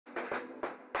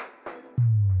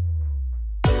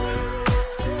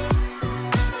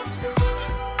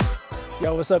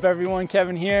Yo, what's up everyone?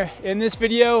 Kevin here. In this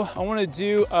video, I want to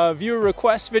do a viewer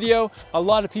request video. A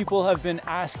lot of people have been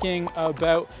asking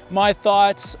about my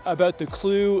thoughts about the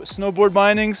Clew snowboard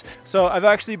bindings. So I've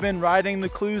actually been riding the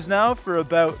Clews now for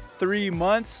about 3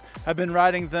 months. I've been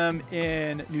riding them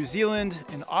in New Zealand,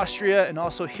 in Austria, and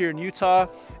also here in Utah.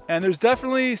 And there's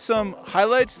definitely some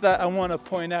highlights that I want to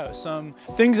point out, some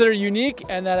things that are unique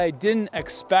and that I didn't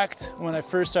expect when I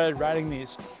first started riding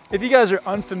these. If you guys are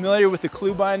unfamiliar with the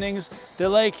Clew bindings, they're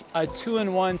like a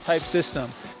 2-in-1 type system.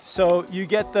 So you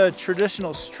get the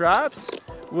traditional straps,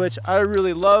 which I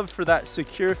really love for that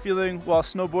secure feeling while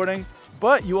snowboarding,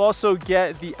 but you also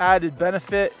get the added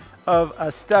benefit of a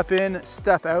step in,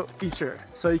 step out feature.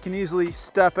 So you can easily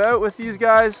step out with these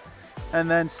guys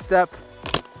and then step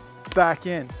back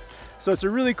in. So it's a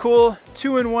really cool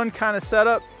 2-in-1 kind of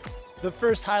setup. The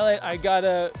first highlight I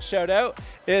gotta shout out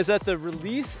is that the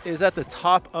release is at the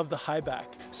top of the high back.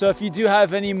 So if you do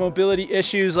have any mobility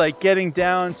issues like getting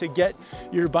down to get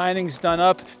your bindings done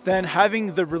up, then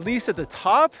having the release at the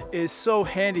top is so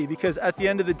handy because at the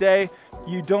end of the day,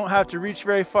 you don't have to reach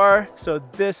very far. So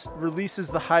this releases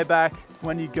the high back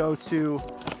when you go to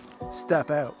step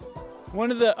out. One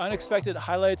of the unexpected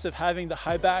highlights of having the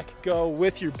high back go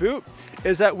with your boot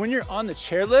is that when you're on the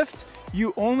chairlift,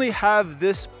 you only have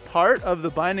this part of the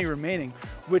binding remaining,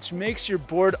 which makes your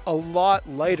board a lot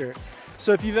lighter.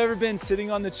 So if you've ever been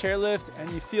sitting on the chairlift and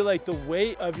you feel like the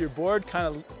weight of your board kind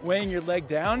of weighing your leg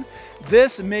down,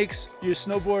 this makes your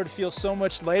snowboard feel so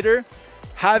much lighter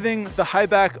having the high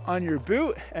back on your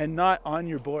boot and not on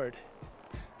your board.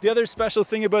 The other special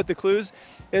thing about the Clews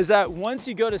is that once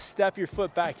you go to step your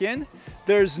foot back in,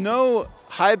 there's no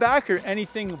high back or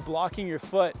anything blocking your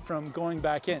foot from going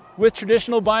back in. With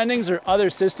traditional bindings or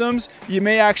other systems, you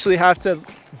may actually have to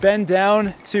bend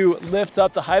down to lift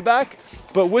up the high back.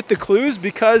 But with the Clews,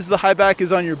 because the high back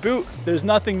is on your boot, there's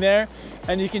nothing there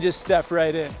and you can just step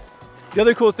right in. The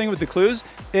other cool thing with the Clews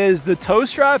is the toe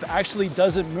strap actually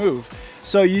doesn't move.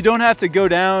 So you don't have to go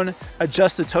down,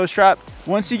 adjust the toe strap.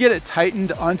 Once you get it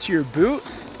tightened onto your boot,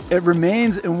 it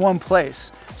remains in one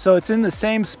place. So it's in the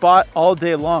same spot all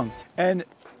day long. And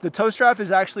the toe strap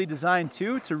is actually designed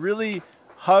too to really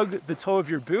hug the toe of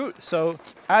your boot. So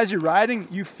as you're riding,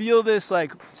 you feel this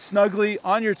like snugly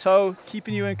on your toe,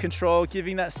 keeping you in control,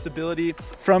 giving that stability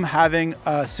from having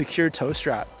a secure toe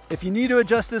strap. If you need to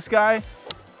adjust this guy,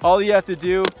 all you have to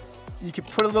do, you can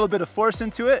put a little bit of force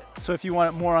into it. So if you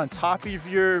want it more on top of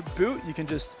your boot, you can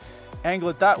just angle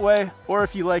it that way. Or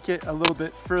if you like it a little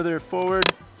bit further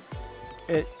forward,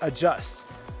 it adjusts.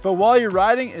 But while you're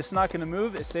riding, it's not gonna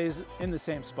move, it stays in the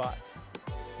same spot.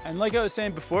 And like I was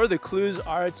saying before, the Clews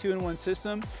are a 2-in-1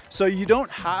 system, so you don't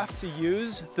have to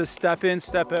use the step in,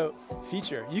 step out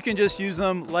feature. You can just use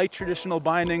them like traditional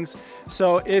bindings.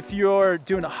 So if you're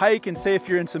doing a hike and say if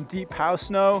you're in some deep pow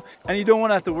snow and you don't want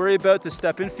to have to worry about the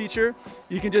step in feature,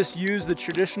 you can just use the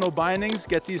traditional bindings,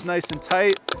 get these nice and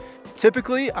tight.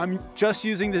 Typically, I'm just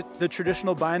using the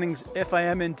traditional bindings if I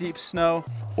am in deep snow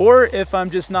or if I'm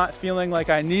just not feeling like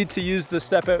I need to use the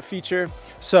step out feature.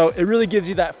 So it really gives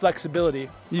you that flexibility.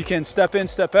 You can step in,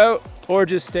 step out, or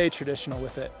just stay traditional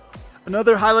with it.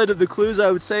 Another highlight of the Clews, I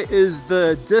would say, is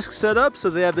the disc setup. So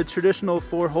they have the traditional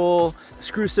 4-hole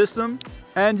screw system,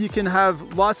 and you can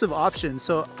have lots of options.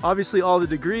 So obviously all the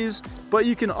degrees, but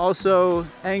you can also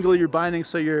angle your binding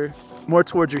so you're more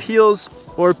towards your heels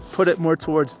or put it more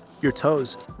towards your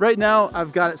toes. Right now,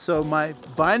 I've got it so my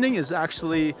binding is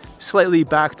actually slightly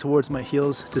back towards my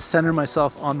heels to center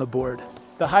myself on the board.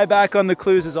 The high back on the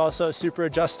Clews is also super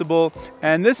adjustable,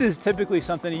 and this is typically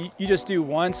something you just do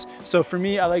once. So for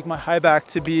me, I like my high back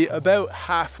to be about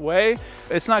halfway.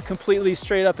 It's not completely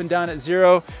straight up and down at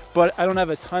 0, but I don't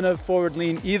have a ton of forward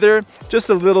lean either,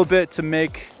 just a little bit to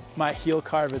make my heel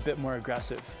carve a bit more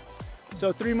aggressive.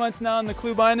 So 3 months now in the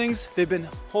Clew bindings, they've been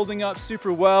holding up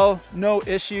super well, no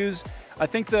issues. I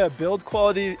think the build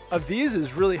quality of these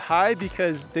is really high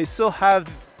because they still have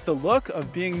the look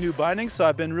of being new bindings, so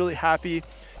I've been really happy.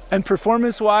 And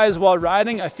performance-wise, while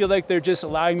riding, I feel like they're just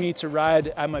allowing me to ride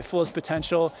at my fullest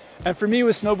potential. And for me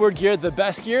with snowboard gear, the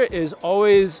best gear is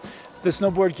always the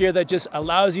snowboard gear that just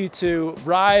allows you to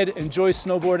ride, enjoy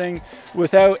snowboarding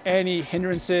without any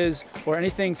hindrances or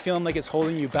anything feeling like it's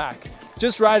holding you back.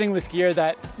 Just riding with gear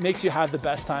that makes you have the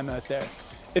best time out there.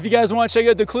 If you guys want to check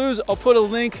out the Clews, I'll put a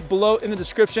link below in the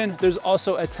description. There's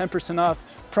also a 10% off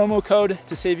promo code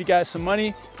to save you guys some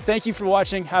money. Thank you for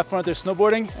watching. Have fun out there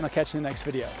snowboarding, and I'll catch you in the next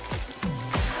video.